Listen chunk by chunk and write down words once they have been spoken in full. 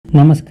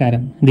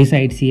നമസ്കാരം.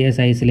 ഡിസൈഡ്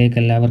CSIസിലേക്ക്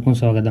എല്ലാവർക്കും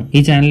സ്വാഗതം. ഈ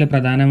ചാനൽ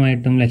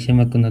പ്രധാനമായിട്ടും ലക്ഷ്യം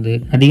വെക്കുന്നത്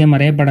അധികം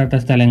അറിയപ്പെടാത്ത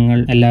സ്ഥലങ്ങൾ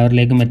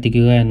എല്ലാവരിലേക്കും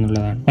എത്തിക്കുക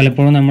എന്നുള്ളതാണ്.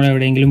 പലപ്പോഴും നമ്മൾ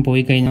എവിടെയെങ്കിലും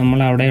പോയി കഴിഞ്ഞാൽ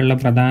നമ്മൾ അവിടെയുള്ള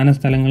പ്രധാന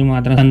സ്ഥലങ്ങൾ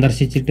മാത്രം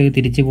സന്ദർശിച്ചിട്ട്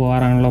തിരിച്ചു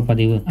പോകാറാണല്ലോ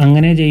പതിവ്.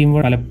 അങ്ങനെ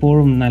ചെയ്യുമ്പോൾ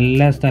പലപ്പോഴും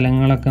നല്ല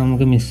സ്ഥലങ്ങളൊക്കെ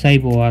നമുക്ക്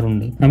മിസ്സായി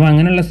പോകാറുണ്ട്. അപ്പോൾ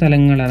അങ്ങനെയുള്ള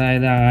സ്ഥലങ്ങൾ,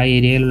 അതായത് ആ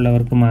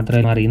ഏരിയയിലുള്ളവർക്ക്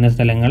മാത്രം അറിയുന്ന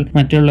സ്ഥലങ്ങൾ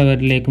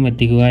മറ്റുള്ളവരിലേക്കും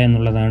എത്തിക്കുക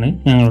എന്നുള്ളതാണ്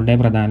ഞങ്ങളുടെ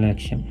പ്രധാന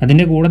ലക്ഷ്യം.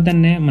 അതിന്റെ കൂടെ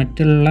തന്നെ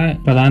മറ്റുള്ള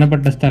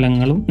പ്രധാനപ്പെട്ട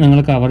സ്ഥലങ്ങളും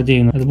ഞങ്ങൾ കവർ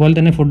ചെയ്യുന്നു. അതുപോലെ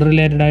തന്നെ ഫുഡ്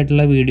റിലേറ്റഡ്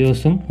ആയിട്ടുള്ള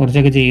വീഡിയോസും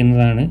കുറച്ചൊക്കെ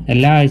ചെയ്യുന്നതാണ്.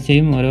 എല്ലാ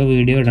ആഴ്ചയും ഓരോ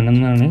വീഡിയോ ഇടണം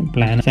എന്നാണ്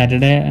പ്ലാൻ.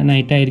 സാറ്റർഡേ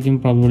നൈറ്റ് ആയിരിക്കും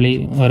പ്രോബബ്ലി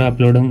ഓരോ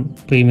അപ്ലോഡും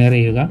പ്രീമിയർ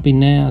ചെയ്യുക.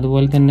 പിന്നെ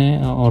അതുപോലെ തന്നെ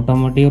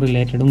ഓട്ടോമോട്ടീവ്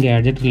റിലേറ്റഡും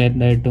ഗാഡ്ജറ്റ്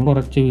റിലേറ്റഡ് ആയിട്ടും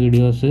കുറച്ച്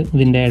വീഡിയോസ്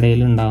ഇതിന്റെ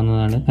ഇടയിൽ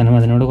ഉണ്ടാവുന്നതാണ്. കാരണം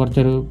അതിനോട്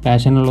കുറച്ചൊരു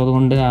പാഷൻ ഉള്ളത്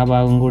കൊണ്ട് ആ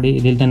ഭാഗം കൂടി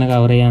ഇതിൽ തന്നെ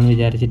കവർ ചെയ്യാമെന്ന്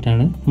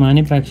വിചാരിച്ചിട്ടാണ്.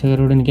 മാന്യ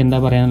പ്രേക്ഷകരോട് എനിക്ക് എന്താ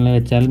പറയാനുള്ളത്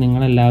വെച്ചാൽ,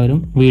 നിങ്ങൾ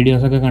എല്ലാവരും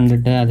വീഡിയോസ് ഒക്കെ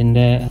കണ്ടിട്ട്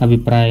അതിന്റെ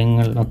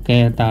അഭിപ്രായങ്ങൾ ഒക്കെ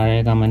താഴെ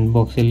കമന്റ്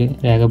ബോക്സിൽ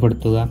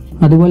രേഖപ്പെടുത്തുക.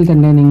 അതുപോലെ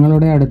തന്നെ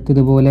നിങ്ങളുടെ അടുത്ത്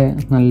ഇതുപോലെ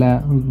നല്ല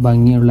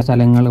ഭംഗിയുള്ള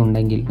സ്ഥലങ്ങൾ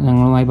ഉണ്ടെങ്കിൽ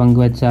ഞങ്ങളുമായി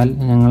പങ്കുവച്ചാൽ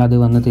ഞങ്ങളത്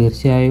വന്ന്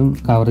തീർച്ചയായും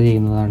കവർ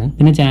ചെയ്യുന്നതാണ്.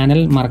 പിന്നെ ചാനൽ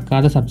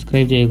മറക്കാതെ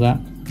സബ്സ്ക്രൈബ് ചെയ്യുക.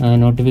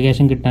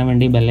 നോട്ടിഫിക്കേഷൻ കിട്ടാൻ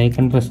വേണ്ടി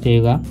ബെല്ലൈക്കൺ പ്രസ്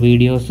ചെയ്യുക.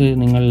 വീഡിയോസ്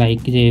നിങ്ങൾ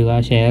ലൈക്ക്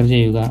ചെയ്യുക, ഷെയർ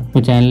ചെയ്യുക.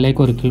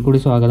 ചാനലിലേക്ക് ഒരിക്കൽ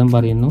കൂടി സ്വാഗതം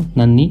പറയുന്നു.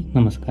 നന്ദി,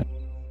 നമസ്കാരം.